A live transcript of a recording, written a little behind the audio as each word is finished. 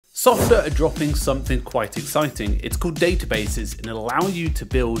Softr are dropping something quite exciting. It's called databases and it'll allow you to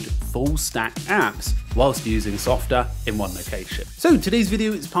build full stack apps whilst using Softr in one location. So today's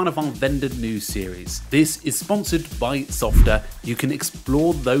video is part of our vendor news series. This is sponsored by Softr. You can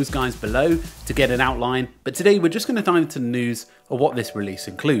explore those guys below to get an outline, but today we're just going to dive into the news of what this release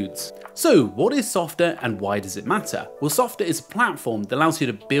includes. So what is Softr and why does it matter? Well, Softr is a platform that allows you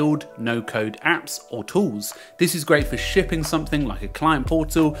to build no-code apps or tools. This is great for shipping something like a client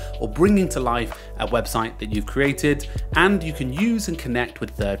portal or bringing to life a website that you've created, and you can use and connect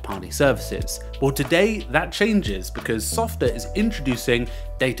with third-party services. Well, today that changes because Softr is introducing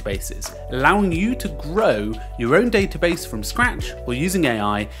databases, allowing you to grow your own database from scratch or using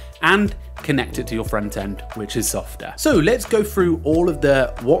AI and connect it to your front end, which is Softr. So let's go through all of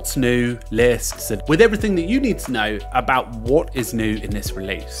the what's new lists with everything that you need to know about what is new in this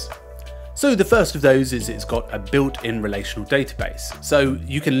release. So the first of those is it's got a built-in relational database. So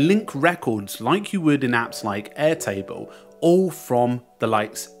you can link records like you would in apps like Airtable, all from the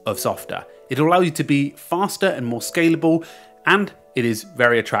likes of Softr. It'll allow you to be faster and more scalable, and it is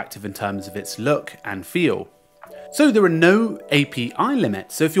very attractive in terms of its look and feel. So there are no API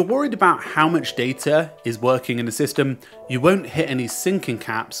limits, so if you're worried about how much data is working in the system, you won't hit any syncing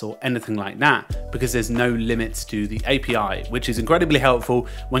caps or anything like that because there's no limits to the API, which is incredibly helpful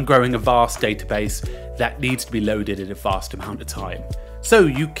when growing a vast database that needs to be loaded in a vast amount of time. So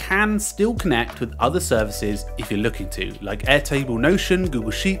you can still connect with other services if you're looking to, like Airtable, Notion,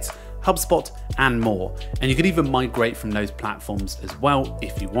 Google Sheets, HubSpot, and more. And you can even migrate from those platforms as well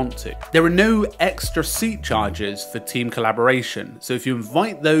if you want to. There are no extra seat charges for team collaboration. So if you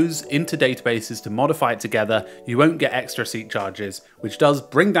invite those into databases to modify it together, you won't get extra seat charges, which does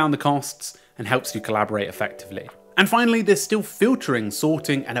bring down the costs and helps you collaborate effectively. And finally, there's still filtering,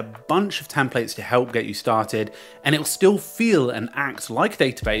 sorting, and a bunch of templates to help get you started, and it'll still feel and act like a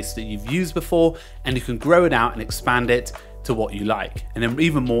database that you've used before, and you can grow it out and expand it to what you like, and then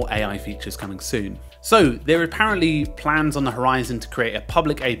even more AI features coming soon. So there are apparently plans on the horizon to create a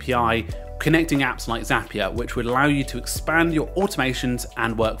public API connecting apps like Zapier, which would allow you to expand your automations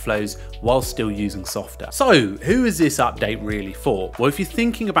and workflows while still using Softr. So who is this update really for? Well, if you're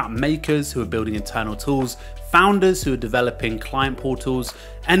thinking about makers who are building internal tools, founders who are developing client portals,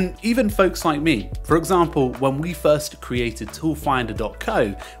 and even folks like me. For example, when we first created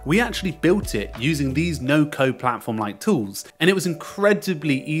toolfinder.co, we actually built it using these no-code platform-like tools, and it was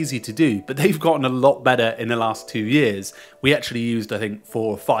incredibly easy to do, but they've gotten a lot better in the last 2 years. We actually used, I think,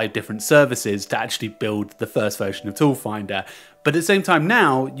 4 or 5 different services to actually build the first version of Toolfinder. But at the same time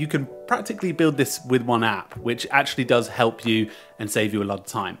now, you can practically build this with one app, which actually does help you and save you a lot of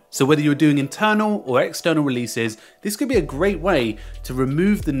time. So whether you're doing internal or external releases, this could be a great way to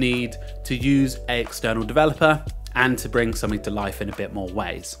remove the need to use an external developer and to bring something to life in a bit more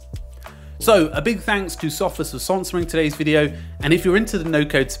ways. So a big thanks to Softr for sponsoring today's video, and if you're into the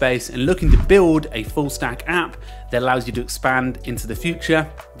no-code space and looking to build a full stack app that allows you to expand into the future,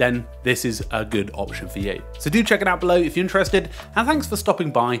 then this is a good option for you. So do check it out below if you're interested, and thanks for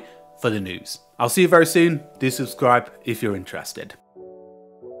stopping by for the news. I'll see you very soon. Do subscribe if you're interested.